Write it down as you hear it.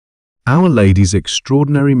Our Lady's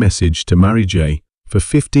Extraordinary Message to Marija for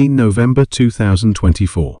 15 November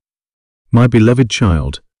 2024. My beloved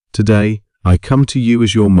child, today I come to you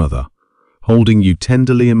as your mother, holding you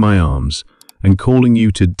tenderly in my arms and calling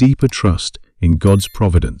you to deeper trust in God's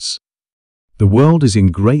providence. The world is in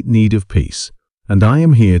great need of peace, and I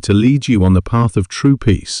am here to lead you on the path of true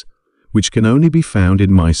peace, which can only be found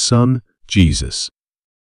in my Son, Jesus.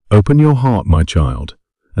 Open your heart, my child,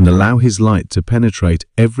 and allow His light to penetrate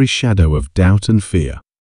every shadow of doubt and fear.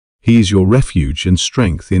 He is your refuge and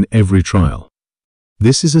strength in every trial.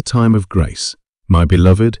 This is a time of grace, my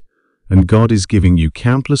beloved, and God is giving you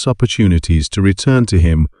countless opportunities to return to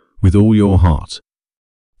Him with all your heart.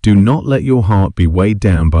 Do not let your heart be weighed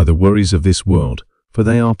down by the worries of this world, for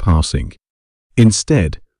they are passing.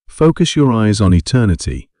 Instead, focus your eyes on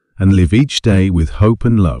eternity and live each day with hope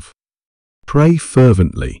and love. Pray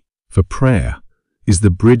fervently, for prayer is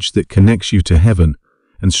the bridge that connects you to heaven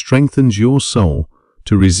and strengthens your soul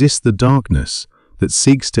to resist the darkness that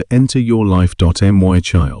seeks to enter your life. My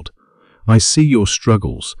child, I see your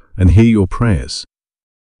struggles and hear your prayers.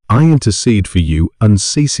 I intercede for you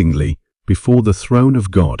unceasingly before the throne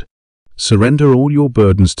of God. Surrender all your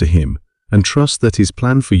burdens to Him and trust that His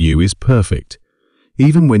plan for you is perfect,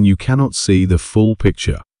 even when you cannot see the full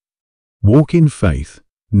picture. Walk in faith,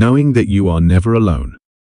 knowing that you are never alone.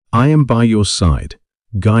 I am by your side,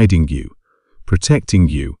 guiding you, protecting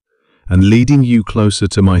you, and leading you closer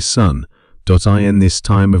to my Son. In this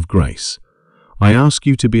time of grace, I ask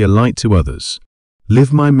you to be a light to others.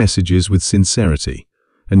 Live my messages with sincerity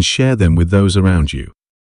and share them with those around you.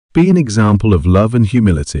 Be an example of love and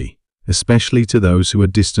humility, especially to those who are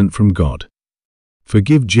distant from God.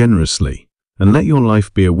 Forgive generously and let your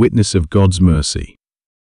life be a witness of God's mercy.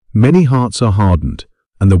 Many hearts are hardened,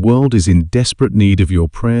 and the world is in desperate need of your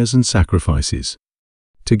prayers and sacrifices.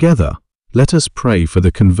 Together, let us pray for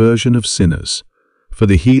the conversion of sinners, for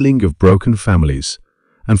the healing of broken families,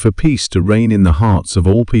 and for peace to reign in the hearts of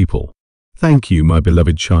all people. Thank you, my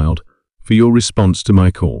beloved child, for your response to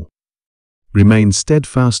my call. Remain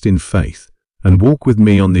steadfast in faith and walk with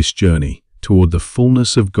me on this journey toward the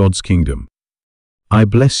fullness of God's kingdom. I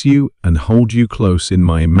bless you and hold you close in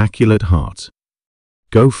my immaculate heart.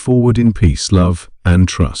 Go forward in peace, love, and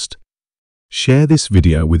trust. Share this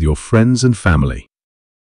video with your friends and family.